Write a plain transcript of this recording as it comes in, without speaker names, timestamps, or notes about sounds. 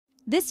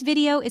This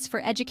video is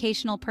for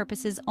educational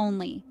purposes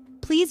only.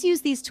 Please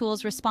use these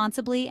tools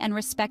responsibly and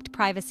respect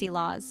privacy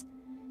laws.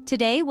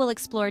 Today, we'll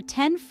explore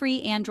 10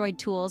 free Android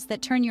tools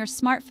that turn your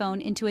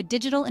smartphone into a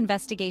digital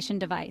investigation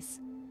device.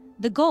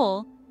 The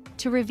goal?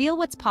 To reveal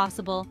what's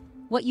possible,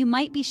 what you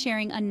might be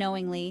sharing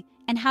unknowingly,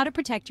 and how to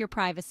protect your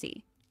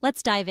privacy.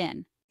 Let's dive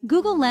in.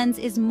 Google Lens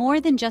is more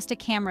than just a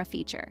camera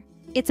feature.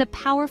 It's a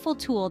powerful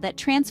tool that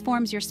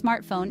transforms your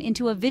smartphone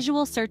into a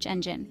visual search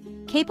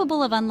engine,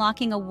 capable of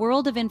unlocking a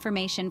world of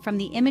information from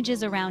the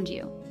images around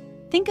you.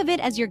 Think of it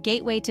as your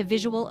gateway to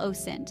visual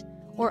OSINT,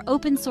 or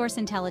open source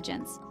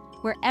intelligence,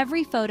 where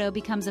every photo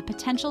becomes a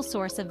potential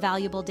source of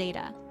valuable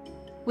data.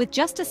 With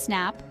just a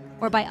snap,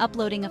 or by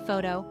uploading a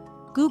photo,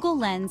 Google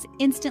Lens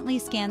instantly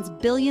scans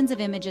billions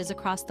of images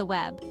across the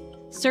web,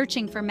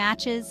 searching for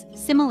matches,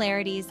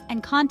 similarities,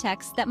 and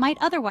contexts that might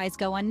otherwise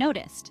go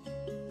unnoticed.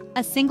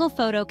 A single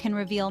photo can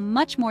reveal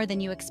much more than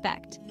you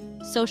expect: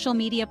 social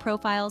media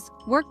profiles,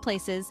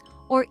 workplaces,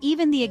 or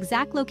even the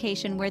exact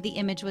location where the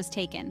image was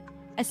taken,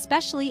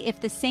 especially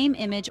if the same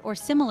image or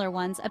similar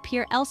ones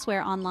appear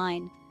elsewhere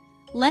online.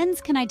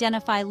 Lens can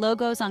identify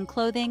logos on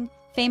clothing,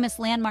 famous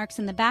landmarks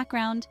in the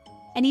background,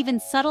 and even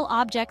subtle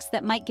objects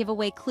that might give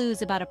away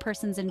clues about a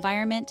person's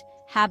environment,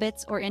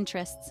 habits, or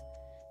interests.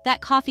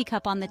 That coffee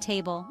cup on the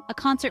table, a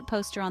concert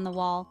poster on the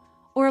wall,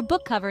 or a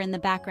book cover in the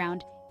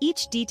background,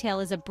 each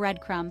detail is a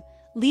breadcrumb,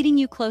 leading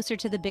you closer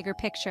to the bigger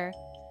picture.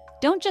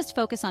 Don't just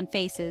focus on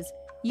faces.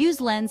 Use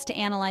Lens to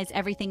analyze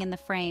everything in the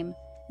frame.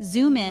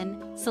 Zoom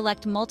in,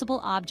 select multiple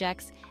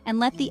objects, and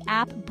let the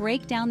app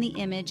break down the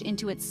image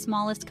into its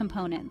smallest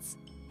components.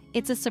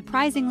 It's a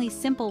surprisingly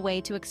simple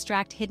way to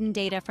extract hidden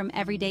data from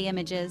everyday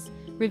images,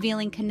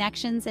 revealing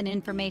connections and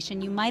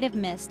information you might have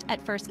missed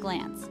at first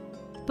glance.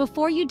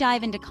 Before you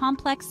dive into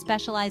complex,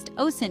 specialized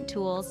OSINT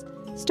tools,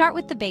 start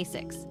with the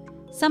basics.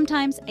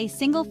 Sometimes a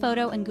single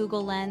photo and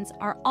Google Lens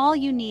are all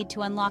you need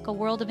to unlock a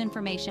world of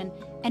information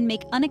and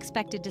make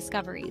unexpected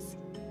discoveries.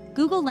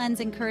 Google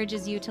Lens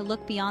encourages you to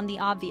look beyond the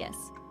obvious,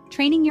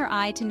 training your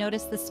eye to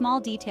notice the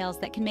small details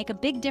that can make a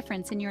big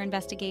difference in your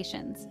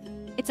investigations.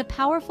 It's a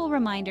powerful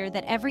reminder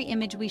that every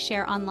image we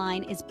share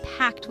online is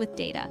packed with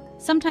data,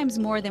 sometimes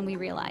more than we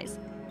realize.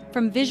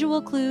 From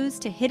visual clues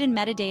to hidden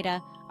metadata,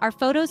 our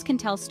photos can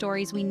tell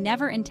stories we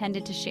never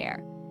intended to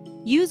share.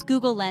 Use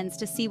Google Lens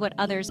to see what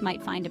others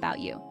might find about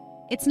you.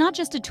 It's not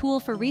just a tool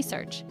for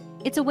research.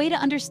 It's a way to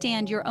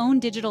understand your own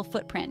digital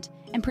footprint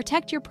and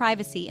protect your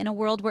privacy in a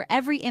world where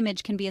every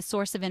image can be a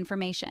source of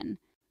information.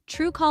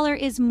 Truecaller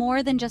is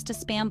more than just a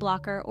spam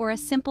blocker or a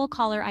simple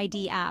caller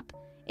ID app.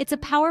 It's a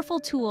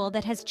powerful tool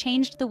that has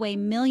changed the way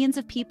millions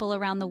of people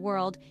around the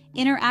world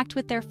interact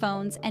with their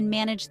phones and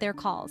manage their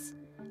calls.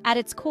 At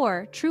its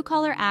core,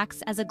 Truecaller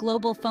acts as a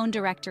global phone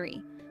directory.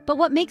 But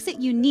what makes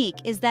it unique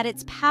is that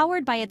it's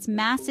powered by its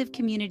massive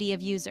community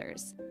of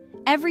users.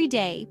 Every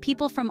day,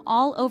 people from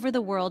all over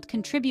the world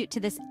contribute to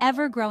this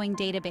ever-growing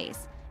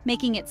database,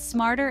 making it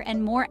smarter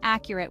and more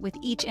accurate with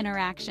each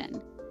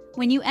interaction.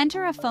 When you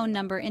enter a phone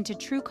number into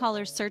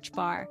Truecaller's search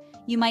bar,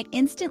 you might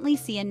instantly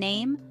see a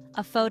name,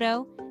 a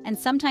photo, and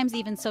sometimes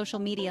even social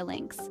media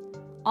links.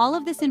 All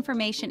of this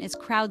information is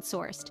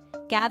crowdsourced,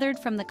 gathered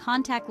from the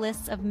contact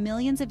lists of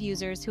millions of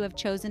users who have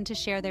chosen to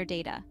share their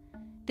data.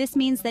 This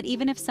means that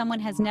even if someone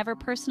has never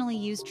personally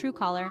used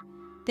Truecaller,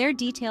 their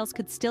details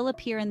could still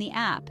appear in the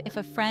app if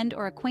a friend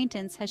or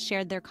acquaintance has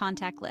shared their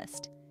contact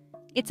list.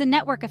 It's a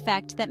network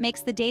effect that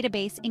makes the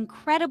database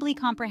incredibly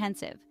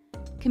comprehensive.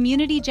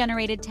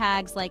 Community-generated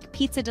tags like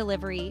pizza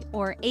delivery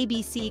or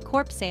ABC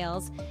Corp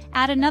sales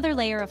add another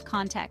layer of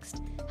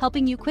context,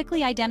 helping you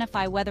quickly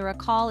identify whether a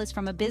call is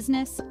from a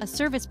business, a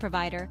service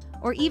provider,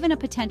 or even a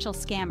potential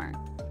scammer.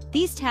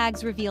 These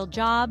tags reveal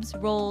jobs,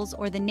 roles,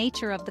 or the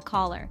nature of the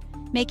caller,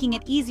 making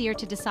it easier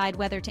to decide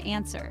whether to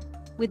answer.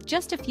 With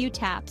just a few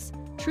taps,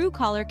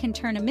 Truecaller can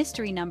turn a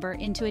mystery number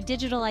into a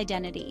digital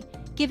identity,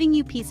 giving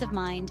you peace of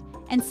mind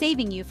and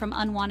saving you from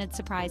unwanted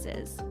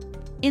surprises.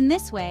 In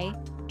this way,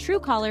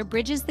 Truecaller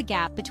bridges the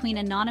gap between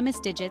anonymous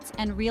digits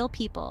and real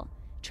people,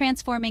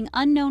 transforming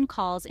unknown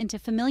calls into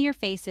familiar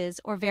faces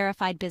or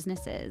verified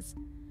businesses.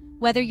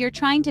 Whether you're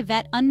trying to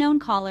vet unknown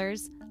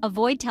callers,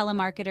 avoid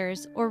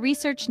telemarketers, or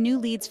research new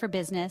leads for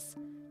business,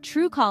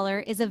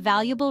 Truecaller is a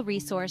valuable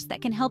resource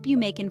that can help you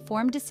make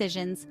informed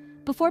decisions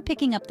before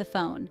picking up the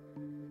phone.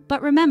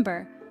 But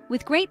remember,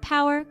 with great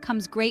power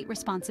comes great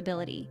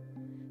responsibility.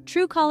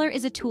 Truecaller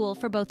is a tool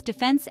for both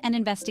defense and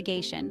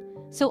investigation,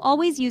 so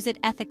always use it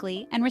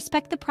ethically and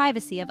respect the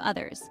privacy of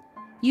others.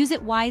 Use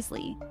it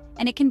wisely,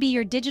 and it can be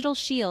your digital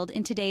shield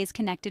in today's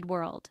connected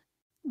world.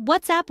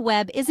 WhatsApp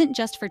Web isn't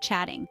just for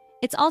chatting.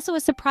 It's also a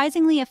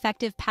surprisingly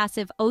effective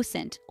passive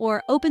OSINT,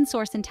 or open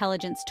source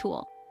intelligence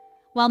tool.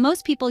 While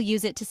most people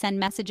use it to send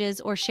messages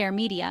or share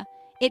media,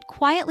 it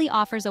quietly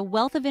offers a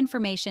wealth of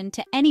information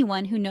to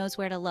anyone who knows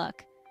where to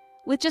look.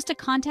 With just a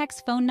contact's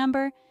phone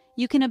number,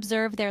 you can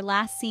observe their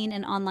last seen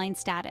and online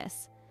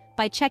status.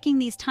 By checking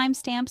these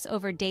timestamps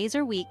over days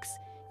or weeks,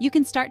 you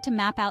can start to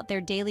map out their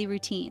daily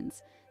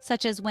routines,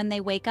 such as when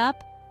they wake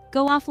up,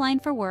 go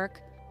offline for work,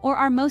 or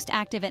are most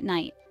active at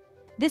night.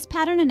 This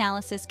pattern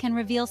analysis can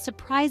reveal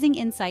surprising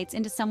insights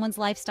into someone's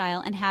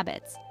lifestyle and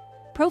habits.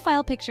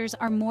 Profile pictures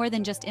are more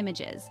than just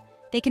images.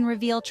 They can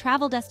reveal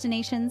travel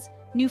destinations,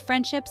 new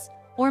friendships,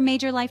 or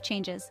major life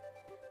changes.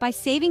 By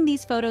saving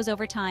these photos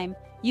over time,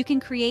 you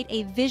can create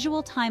a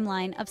visual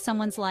timeline of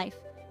someone's life,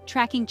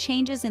 tracking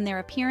changes in their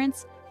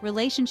appearance,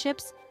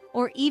 relationships,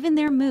 or even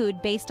their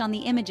mood based on the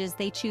images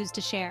they choose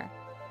to share.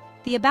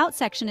 The About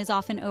section is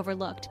often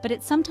overlooked, but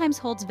it sometimes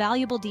holds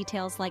valuable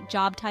details like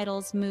job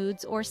titles,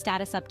 moods, or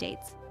status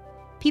updates.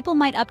 People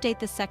might update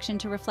this section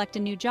to reflect a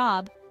new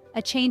job,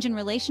 a change in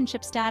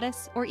relationship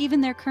status, or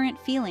even their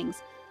current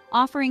feelings,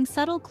 offering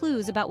subtle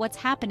clues about what's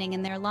happening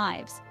in their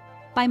lives.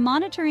 By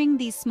monitoring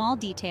these small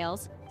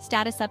details,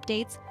 status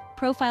updates,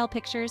 profile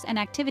pictures, and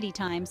activity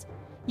times,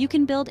 you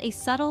can build a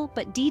subtle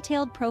but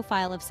detailed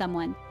profile of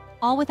someone,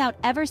 all without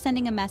ever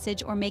sending a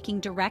message or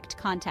making direct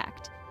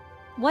contact.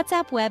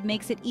 WhatsApp Web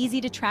makes it easy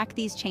to track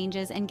these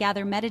changes and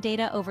gather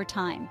metadata over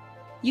time.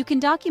 You can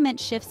document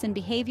shifts in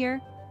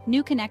behavior,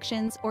 new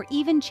connections, or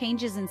even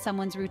changes in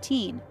someone's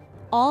routine,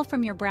 all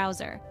from your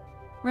browser.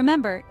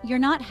 Remember, you're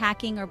not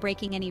hacking or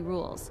breaking any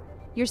rules.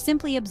 You're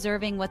simply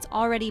observing what's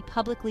already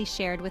publicly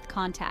shared with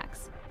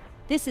contacts.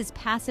 This is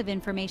passive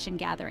information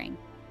gathering,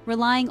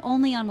 relying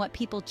only on what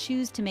people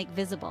choose to make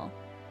visible.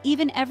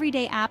 Even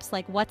everyday apps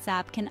like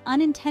WhatsApp can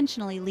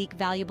unintentionally leak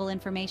valuable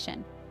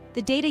information.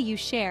 The data you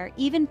share,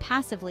 even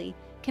passively,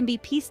 can be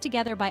pieced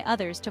together by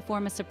others to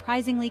form a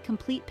surprisingly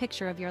complete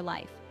picture of your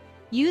life.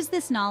 Use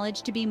this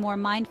knowledge to be more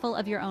mindful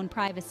of your own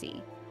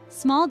privacy.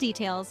 Small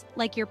details,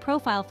 like your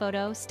profile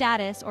photo,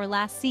 status, or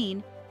last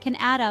seen, can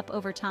add up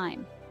over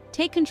time.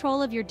 Take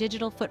control of your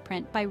digital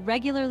footprint by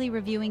regularly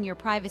reviewing your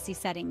privacy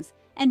settings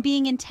and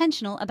being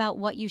intentional about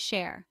what you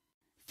share.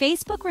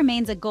 Facebook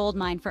remains a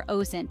goldmine for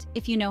OSINT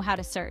if you know how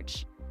to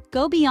search.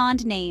 Go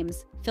beyond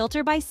names,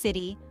 filter by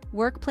city,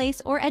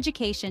 workplace, or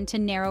education to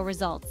narrow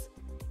results.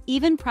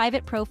 Even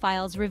private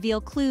profiles reveal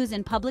clues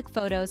in public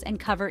photos and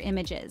cover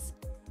images.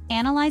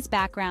 Analyze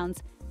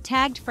backgrounds,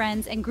 tagged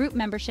friends, and group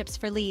memberships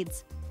for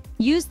leads.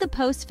 Use the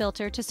post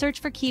filter to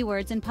search for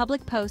keywords in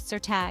public posts or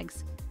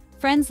tags.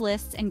 Friends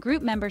lists and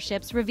group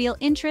memberships reveal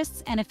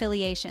interests and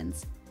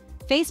affiliations.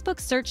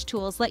 Facebook's search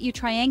tools let you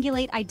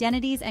triangulate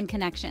identities and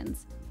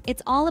connections.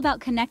 It's all about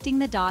connecting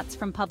the dots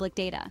from public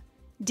data.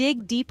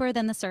 Dig deeper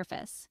than the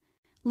surface.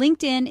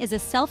 LinkedIn is a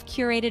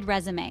self-curated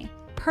resume,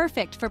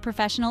 perfect for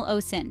professional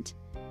OSINT.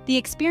 The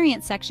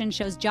Experience section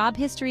shows job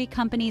history,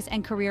 companies,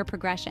 and career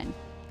progression.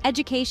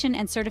 Education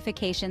and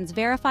certifications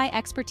verify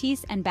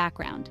expertise and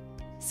background.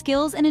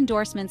 Skills and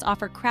endorsements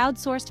offer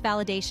crowdsourced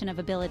validation of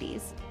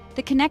abilities.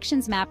 The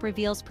Connections map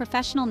reveals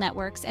professional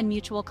networks and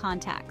mutual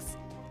contacts.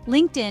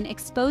 LinkedIn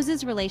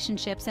exposes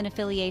relationships and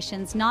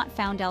affiliations not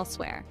found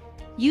elsewhere.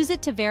 Use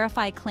it to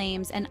verify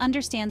claims and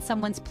understand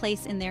someone's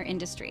place in their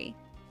industry.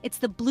 It's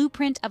the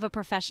blueprint of a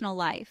professional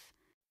life.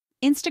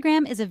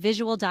 Instagram is a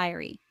visual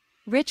diary,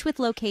 rich with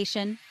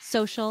location,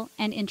 social,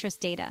 and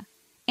interest data.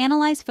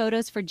 Analyze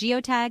photos for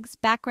geotags,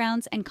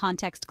 backgrounds, and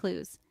context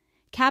clues.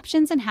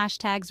 Captions and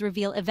hashtags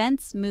reveal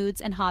events,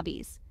 moods, and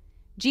hobbies.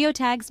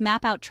 Geotags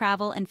map out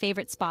travel and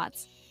favorite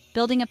spots,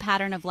 building a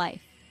pattern of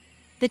life.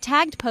 The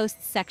Tagged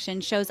Posts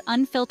section shows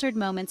unfiltered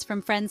moments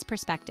from friends'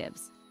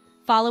 perspectives.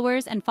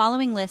 Followers and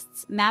following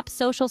lists map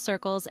social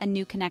circles and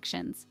new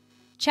connections.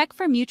 Check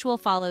for mutual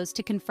follows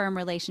to confirm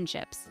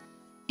relationships.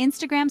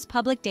 Instagram's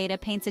public data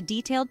paints a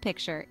detailed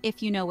picture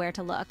if you know where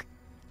to look.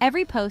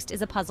 Every post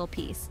is a puzzle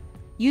piece.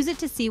 Use it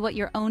to see what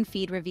your own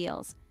feed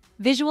reveals.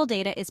 Visual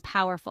data is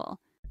powerful.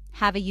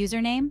 Have a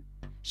username?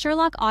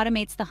 Sherlock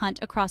automates the hunt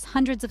across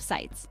hundreds of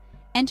sites.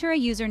 Enter a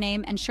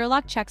username and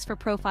Sherlock checks for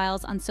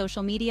profiles on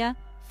social media,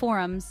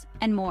 forums,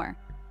 and more.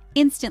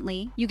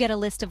 Instantly, you get a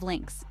list of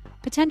links,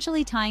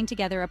 potentially tying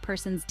together a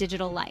person's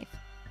digital life.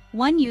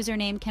 One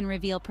username can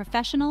reveal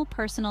professional,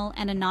 personal,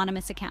 and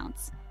anonymous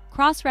accounts.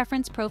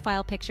 Cross-reference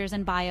profile pictures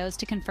and bios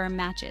to confirm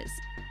matches.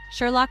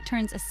 Sherlock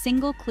turns a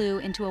single clue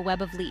into a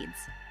web of leads.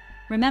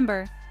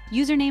 Remember,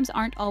 usernames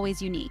aren't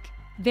always unique.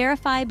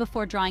 Verify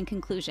before drawing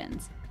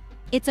conclusions.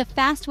 It's a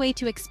fast way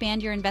to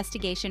expand your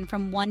investigation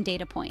from one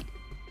data point.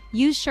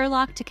 Use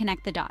Sherlock to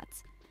connect the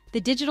dots.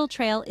 The digital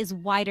trail is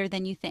wider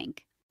than you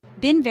think.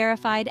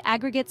 BeenVerified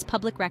aggregates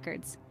public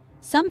records.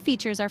 Some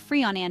features are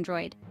free on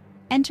Android.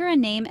 Enter a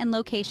name and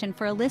location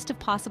for a list of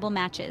possible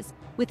matches,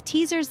 with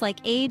teasers like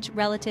age,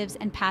 relatives,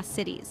 and past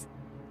cities.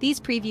 These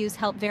previews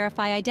help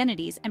verify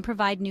identities and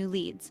provide new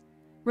leads.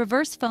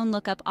 Reverse phone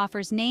lookup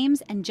offers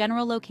names and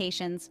general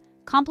locations,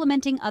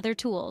 complementing other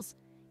tools.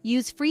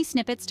 Use free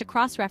snippets to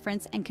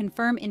cross-reference and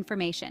confirm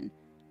information.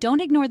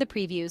 Don't ignore the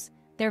previews,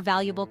 they're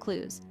valuable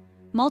clues.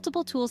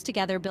 Multiple tools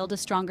together build a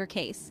stronger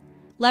case.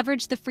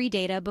 Leverage the free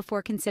data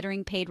before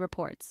considering paid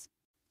reports.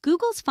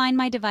 Google's Find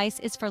My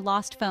Device is for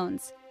lost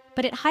phones,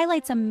 but it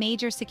highlights a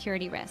major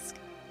security risk.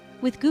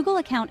 With Google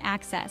Account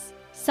Access,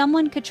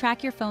 someone could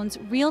track your phone's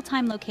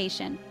real-time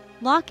location,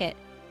 lock it,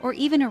 or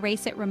even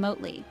erase it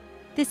remotely.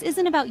 This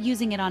isn't about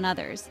using it on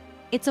others.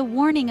 It's a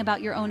warning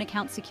about your own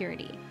account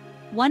security.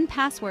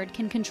 1Password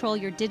can control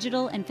your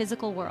digital and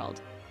physical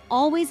world.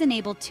 Always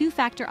enable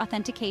two-factor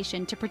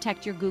authentication to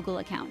protect your Google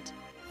account.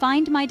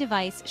 Find My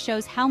Device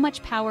shows how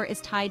much power is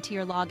tied to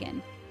your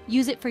login.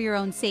 Use it for your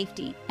own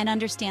safety and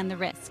understand the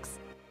risks.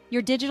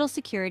 Your digital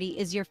security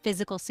is your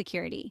physical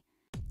security.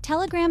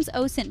 Telegram's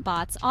OSINT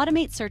bots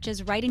automate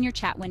searches right in your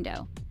chat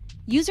window.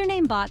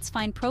 Username bots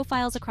find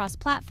profiles across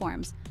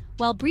platforms,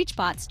 while breach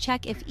bots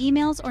check if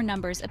emails or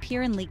numbers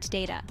appear in leaked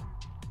data.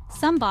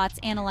 Some bots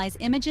analyze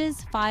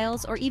images,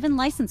 files, or even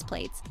license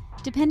plates,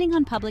 depending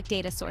on public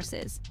data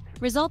sources.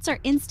 Results are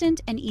instant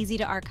and easy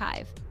to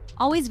archive.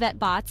 Always vet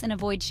bots and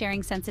avoid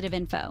sharing sensitive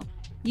info.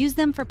 Use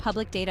them for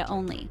public data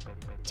only.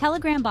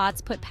 Telegram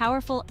bots put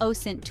powerful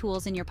OSINT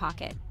tools in your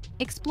pocket.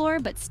 Explore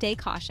but stay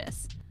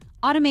cautious.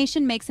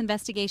 Automation makes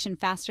investigation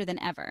faster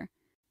than ever.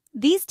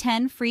 These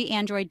 10 free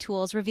Android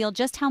tools reveal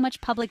just how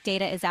much public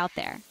data is out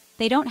there.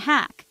 They don't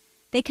hack.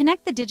 They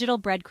connect the digital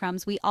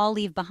breadcrumbs we all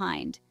leave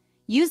behind.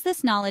 Use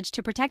this knowledge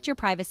to protect your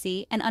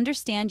privacy and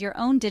understand your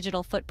own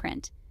digital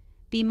footprint.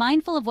 Be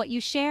mindful of what you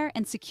share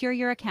and secure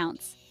your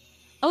accounts.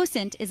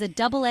 OSINT is a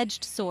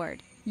double-edged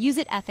sword. Use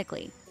it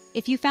ethically.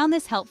 If you found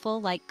this helpful,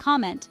 like,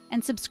 comment,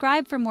 and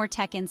subscribe for more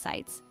tech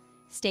insights.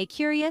 Stay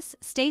curious,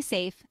 stay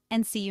safe,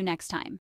 and see you next time.